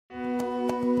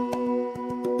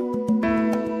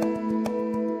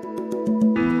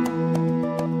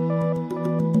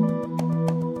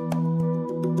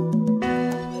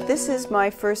This is my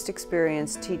first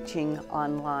experience teaching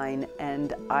online,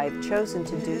 and I've chosen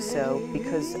to do so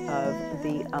because of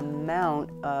the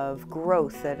amount of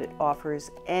growth that it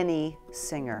offers any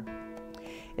singer.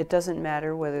 It doesn't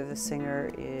matter whether the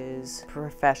singer is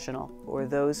professional, or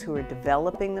those who are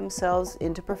developing themselves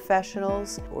into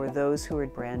professionals, or those who are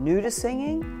brand new to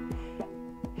singing,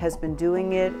 has been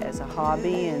doing it as a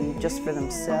hobby and just for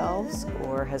themselves,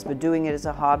 or has been doing it as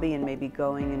a hobby and maybe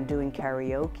going and doing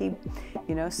karaoke,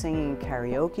 you know, singing in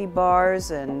karaoke bars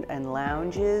and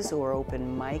lounges or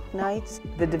open mic nights.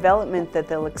 The development that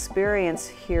they'll experience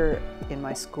here in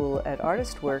my school at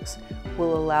ArtistWorks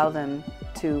will allow them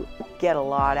to get a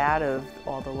lot out of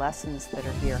all the lessons that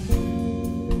are here.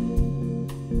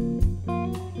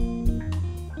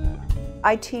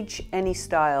 I teach any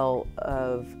style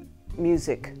of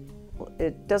music.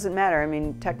 It doesn't matter. I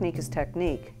mean, technique is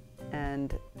technique,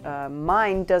 and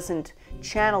mine doesn't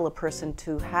channel a person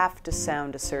to have to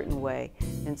sound a certain way.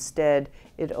 Instead,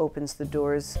 it opens the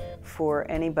doors for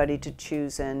anybody to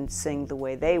choose and sing the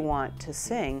way they want to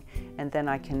sing, and then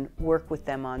I can work with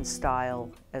them on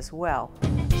style as well.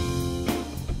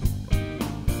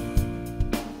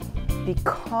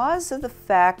 Because of the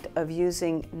fact of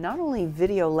using not only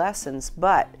video lessons,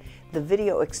 but the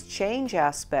video exchange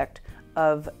aspect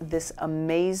of this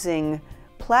amazing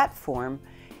platform,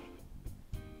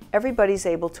 everybody's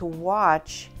able to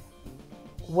watch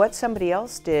what somebody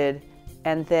else did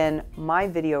and then my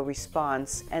video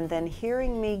response, and then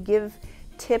hearing me give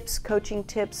tips, coaching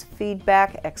tips,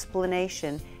 feedback,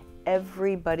 explanation.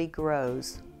 Everybody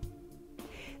grows.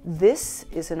 This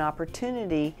is an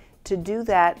opportunity to do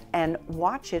that and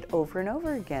watch it over and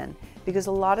over again, because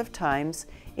a lot of times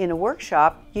in a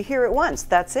workshop you hear it once,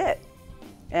 that's it,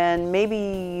 and maybe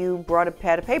you brought a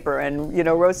pad of paper and, you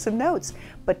know, wrote some notes,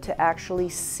 but to actually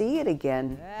see it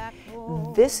again,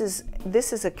 this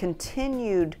is a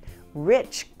continued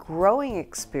rich growing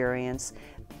experience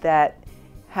that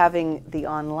having the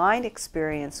online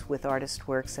experience with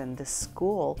ArtistWorks and this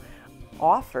school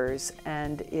offers,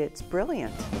 and it's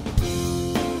brilliant.